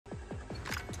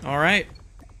All right.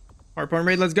 Hardpoint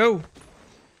raid, let's go. I'm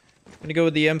gonna go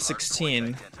with the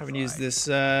M16. Haven't used this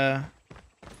gun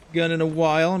in a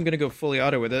while. I'm gonna go fully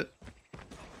auto with it.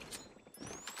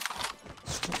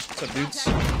 What's up, dudes?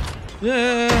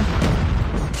 Yeah.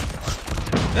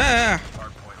 Ah.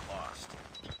 Hardpoint lost.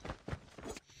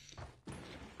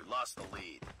 We lost the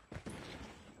lead.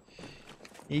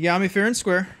 You got me fair and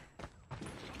square.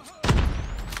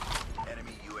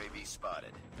 Enemy UAV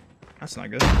spotted. That's not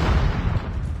good.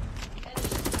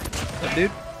 What's up,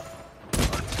 dude?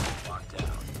 Locked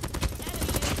down.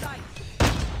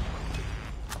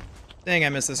 Dang, I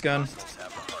missed this gun. Hostiles have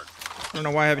the hardpoint. I don't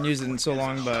know why I haven't used it in so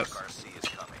long, but RC is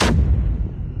coming.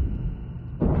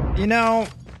 you know,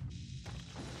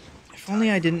 if only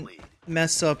I didn't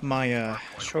mess up my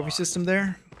trophy system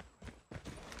there,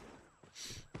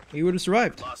 we would have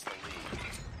survived. Lost the lead.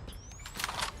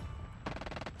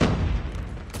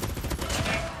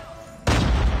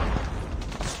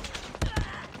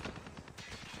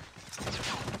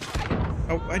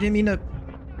 Oh, I didn't mean to.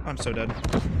 I'm so dead.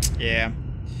 Yeah.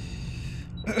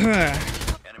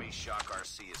 Enemy shock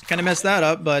RC is Kind of messed that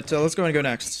up, but let's go and go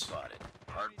next. spotted.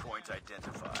 Hardpoint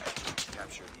identified.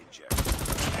 Capture the objective.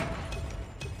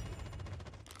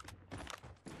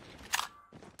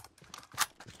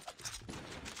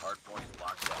 Hardpoint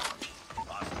locked down.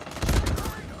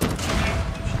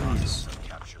 Jeez.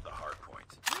 Capture the hardpoint.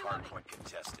 Hardpoint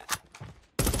contested.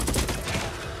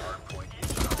 Hardpoint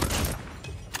is ours.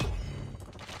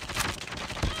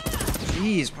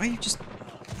 Jeez, why are you just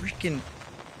freaking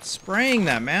spraying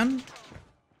that, man?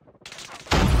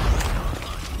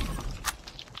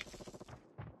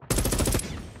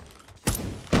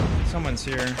 Someone's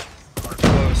here.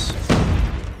 Close.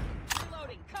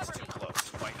 It's too close.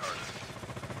 Fight harder.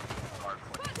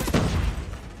 Hardpoint.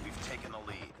 We've taken the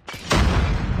lead.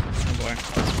 Oh boy.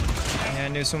 Yeah, I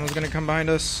knew someone was gonna come behind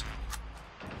us.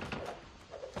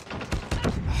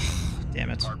 Damn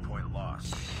it. Hardpoint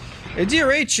lost. The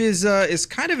DRH is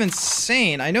kind of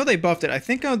insane. I know they buffed it. I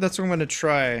think that's what I'm gonna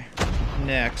try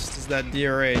next. Is that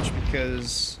DRH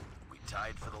because We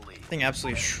tied for the lead. the thing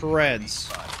absolutely shreds.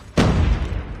 We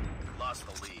lost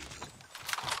the lead.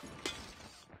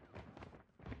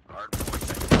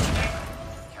 Hardpoint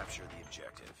identified. Capture the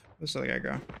objective. This other guy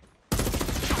go.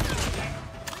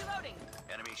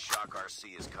 Enemy shock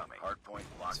RC is coming. Hardpoint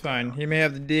locked. It's fine. down. He may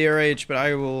have the DRH, but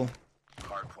I will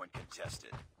Hardpoint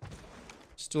contested.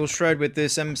 still shred with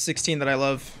this M16 that I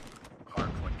love.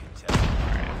 Hardpoint contested.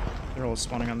 Alright. They're all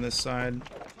spawning on this side.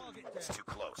 It's too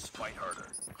close. Fight harder.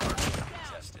 Hardpoint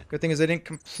contested. Good thing is I didn't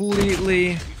completely...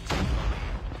 We've taken the lead.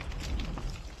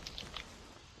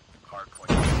 Hardpoint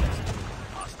contested.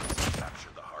 Hostiles have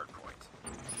captured the hardpoint.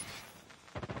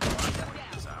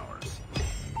 Hardpoint is ours.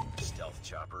 Stealth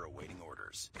chopper awaiting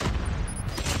orders.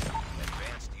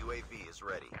 Advanced UAV is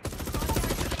ready.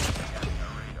 Tapping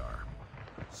our radar.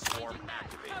 Swarm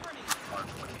activated.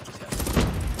 Hardpoint contested.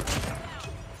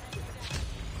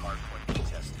 Hardpoint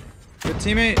contested. Good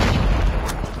teammate.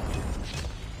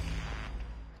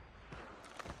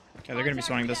 Okay, they're gonna be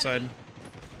spawning this side.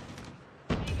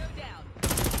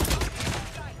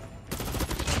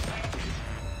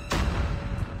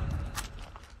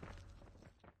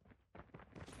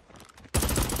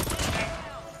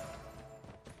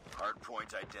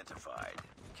 Hardpoint identified.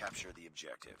 Capture the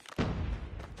objective.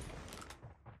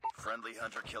 Friendly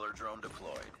hunter-killer drone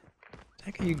deployed.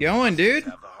 Heck are you going, dude?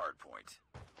 Have the hardpoint.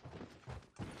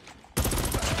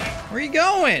 Where are you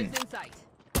going?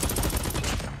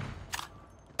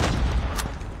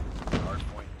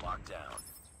 Hardpoint locked down.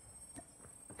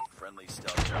 Friendly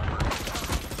stealth chopper.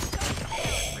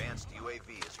 Advanced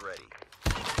UAV is ready.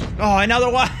 Oh, another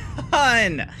one!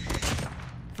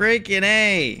 Freaking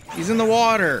A! He's in the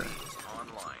water. Is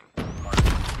online.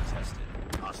 Hardpoint contested.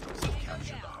 Hostiles have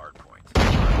captured the hardpoint.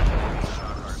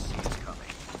 Shock RC is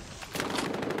coming.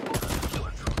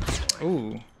 Killer drone deployed.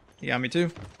 Ooh, he got me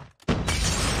too.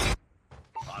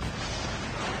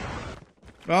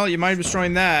 Well, you might have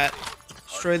destroyed that.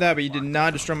 Destroy that, but you did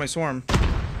not destroy my swarm. Heads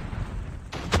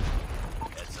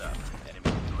up.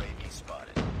 Enemy UAV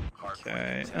spotted. Hardpoint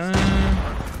Okay. contested.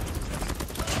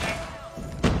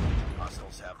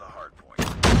 Hostiles have the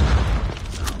hardpoint.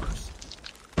 It's ours.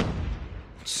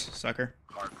 Sucker.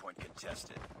 Hardpoint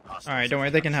contested. Alright, don't worry,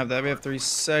 they can have that. We have 3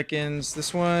 seconds.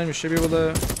 This one, we should be able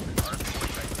to...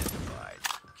 Hardpoint identified.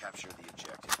 Capture the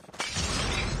objective.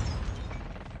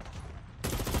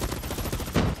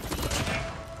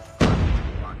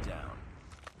 Hardpoint locked down.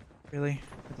 Really?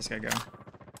 Where'd this guy go?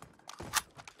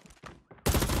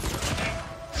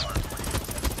 Hardpoint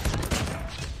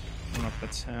contested. I don't know if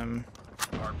that's him.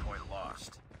 Hardpoint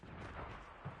lost.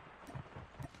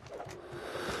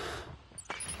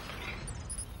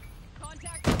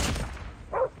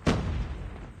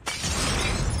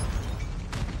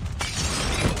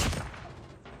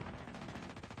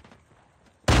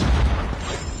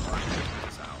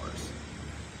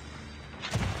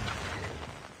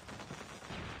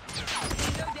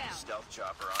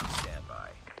 Stealth chopper on standby.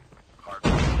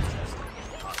 Hardpoint contested.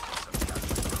 Hostiles have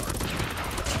captured the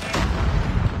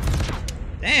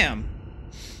hardpoint. Damn.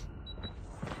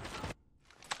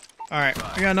 Alright,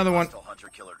 we got another one. Hostile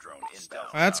hunter-killer drone inbound.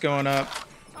 That's going up.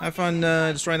 Have fun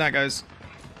destroying that, guys.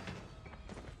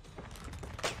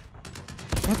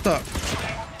 What the?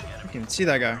 You can see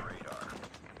that guy.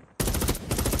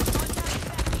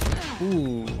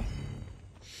 Ooh.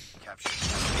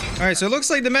 Alright, so it looks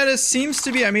like the meta seems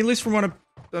to be, I mean, at least from what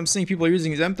I'm seeing people are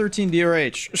using, is M13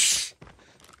 DRH.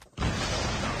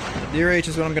 DRH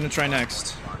is what I'm going to try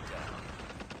next.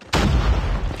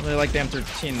 I really like the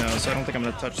M13 though, so I don't think I'm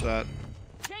going to touch that.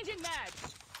 Changing mag.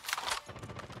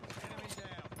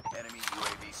 Enemy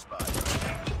UAV spotted.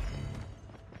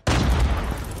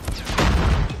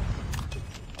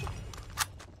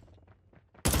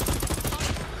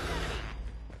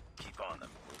 Keep on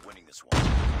them. We're winning this one.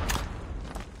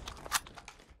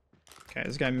 Okay,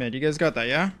 this guy mid. You guys got that,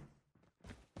 yeah?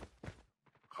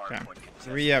 Okay. Hardpoint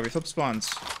contested. Yeah, we flip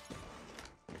spawns.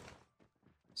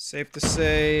 Safe to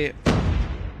say,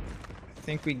 I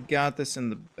think we got this in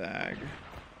the bag.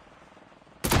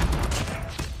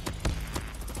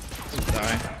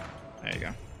 Die. There you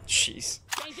go. Jeez.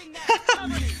 Changing mag. Cover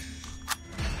me.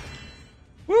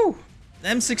 Woo!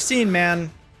 M16,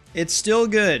 man. It's still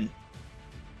good.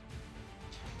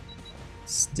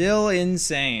 Still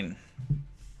insane.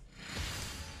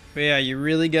 But yeah, you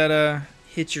really gotta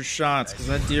hit your shots, because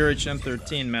that DRH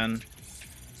M13, man.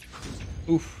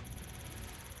 Oof.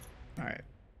 Alright.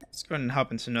 Let's go ahead and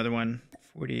hop into another one.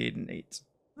 48 and 8.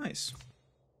 Nice.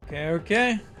 Okay,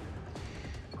 okay.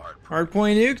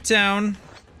 Hardpoint Nuketown.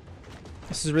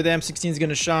 This is where the M16 is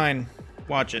gonna shine.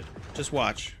 Watch it. Just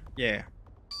watch. Yeah.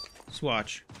 Just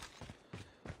watch.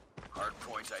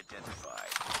 Hardpoint identified.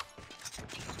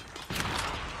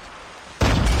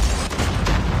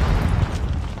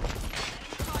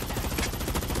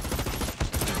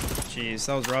 Jeez,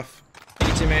 that was rough.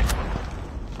 Thank you, teammate.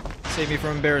 Save me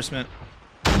from embarrassment.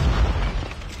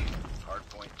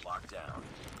 Hardpoint locked down.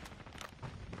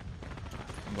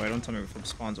 Boy, don't tell me we flip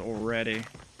spawns already.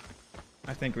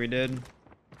 I think we did.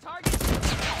 Target.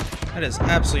 That is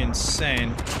absolutely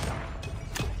insane.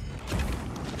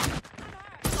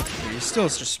 He's still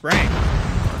just spraying.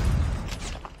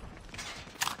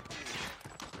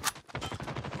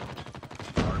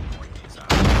 Hardpoint is out.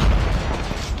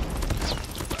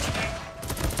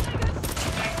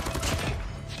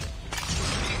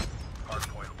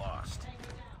 Hardpoint lost.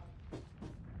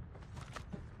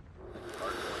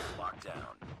 Hardpoint locked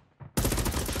down.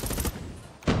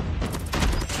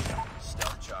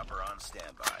 Stealth chopper on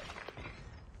standby.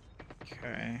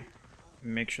 Okay.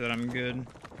 Make sure that I'm good.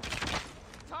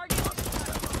 Target.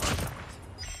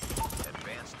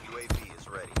 Advanced UAV is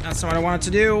ready. That's not what I wanted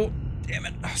to do. Damn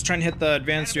it. I was trying to hit the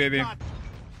advanced UAV.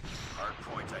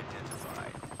 Hardpoint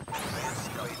identified. Advanced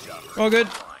stealth chopper. All good.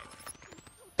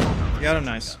 online. You got him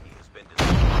nice. He has been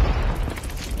destroyed.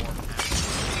 Swarm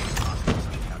active. Hostiles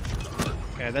have captured the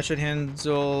hardpoint. Okay, that should handle Is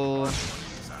ours.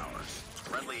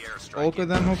 Friendly airstrike bulk of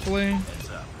them, hopefully. Heads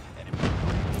up. Enemy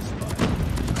UAV spotted.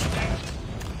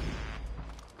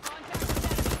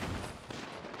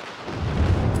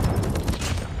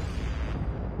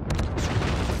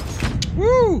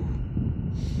 Woo!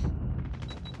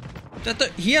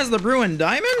 He has the Bruin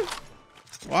Diamond?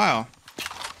 Wow.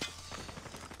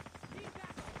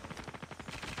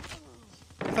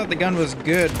 I thought the gun was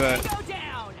good, but Go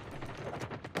down.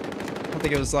 I don't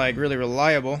think it was like really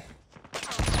reliable.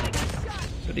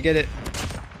 So to get it,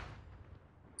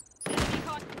 Enemy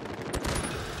caught.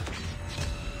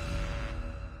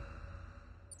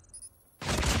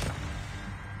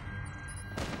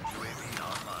 UAV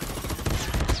online.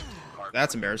 Hardpoint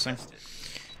that's embarrassing. contested.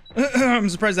 I'm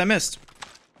surprised I missed.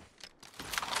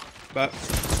 But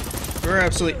we're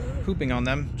absolutely pooping on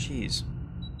them. Jeez.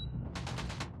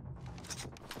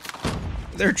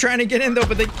 They're trying to get in though,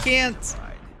 but they can't.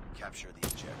 Right. Capture the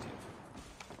objective.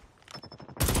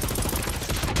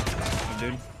 Oh,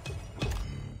 dude.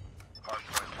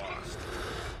 Hardpoint lost.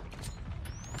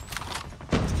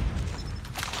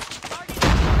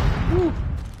 Woo.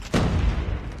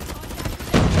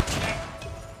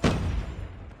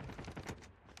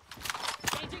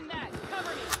 Changing mag.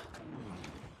 Cover me.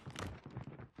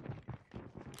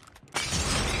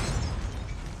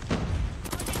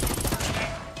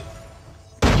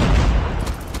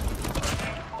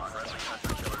 Friendly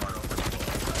hunter-killer drone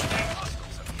deployed.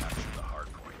 Hostiles have captured the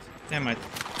hardpoint. Damn, my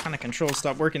kind of controls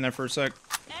stopped working there for a sec.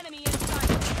 Enemy in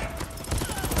sight.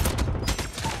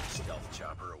 Stealth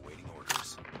chopper awaiting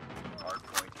orders.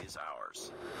 Hardpoint is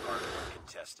ours. Hardpoint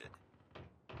contested.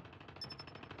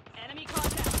 Enemy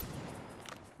contact.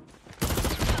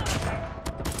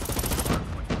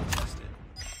 Hardpoint contested.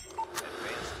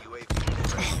 Advanced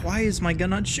UAV. Why is my gun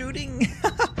not shooting?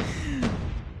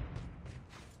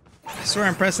 I swear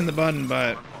I'm pressing the button,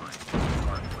 but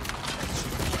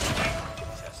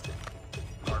Contested.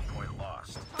 Hardpoint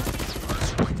lost.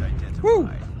 Hardpoint identified. woo!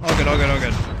 All good, all good, all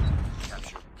good.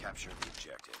 Capture the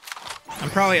objective. I'm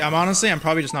probably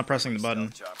just not pressing the button.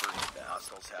 Chopper, the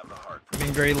hostiles have the hard I'm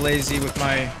being very lazy with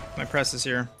my presses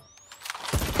here.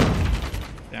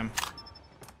 Damn.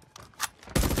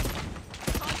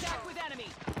 Contact with enemy.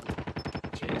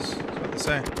 Jeez, I was about to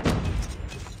say.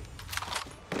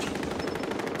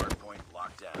 hardpoint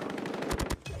locked down.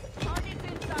 Target's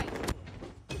in sight.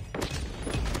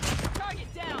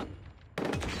 Target down.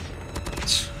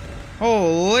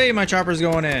 Holy, my chopper's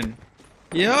going in.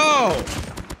 Yo!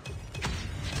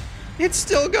 It's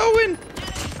still going! Enemy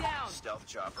down. Stealth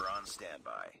chopper on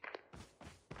standby.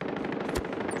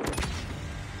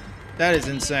 That is Enemy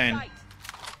in insane. sight.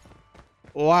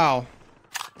 Wow.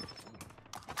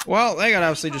 Well, they got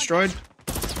absolutely destroyed.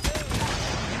 Advanced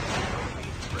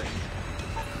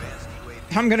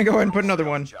UAV. I'm gonna go ahead and put another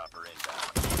one. Chopper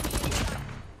inbound.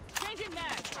 Changing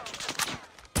mag. Contact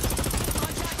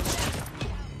with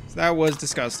enemy. That was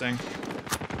disgusting.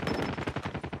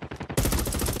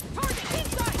 Target in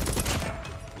sight.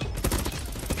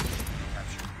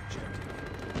 Capture the objective.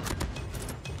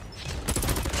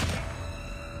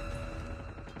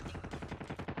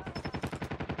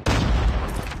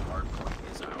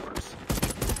 Hardpoint is ours.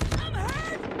 I'm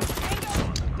hurt.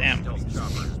 Tango. Damn. Stealth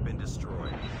chopper has been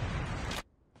destroyed.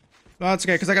 Well, that's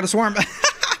okay, because I got a swarm.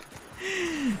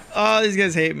 Oh, these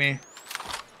guys hate me.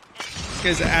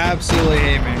 These guys absolutely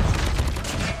hate me.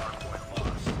 Hardpoint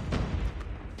lost.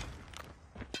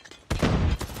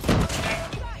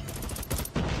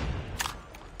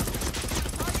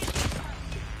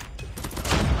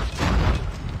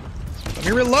 Let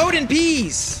me reload in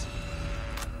peace.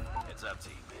 It's up,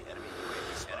 team. Enemy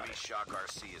UAV. Enemy shock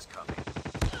RC is coming.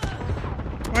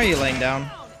 Why are you laying down?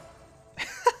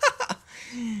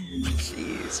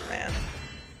 Jeez, man.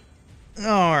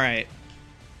 All right.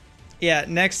 Yeah,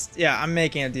 next. Yeah, I'm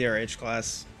making a DRH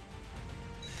class.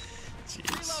 Jeez.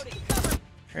 Reloading. Cover.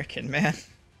 Frickin' man.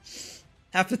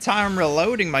 Half the time I'm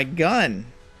reloading my gun.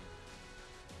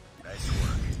 Nice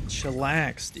work.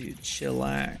 Chillax, dude.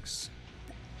 Chillax.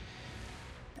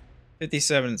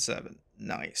 57-7.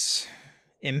 Nice.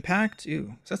 Impact?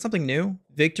 Ooh. Is that something new?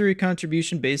 Victory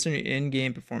contribution based on your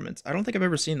in-game performance. I don't think I've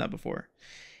ever seen that before.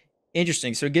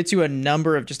 Interesting. So it gets you a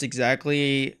number of just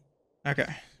exactly... Okay.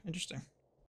 Interesting.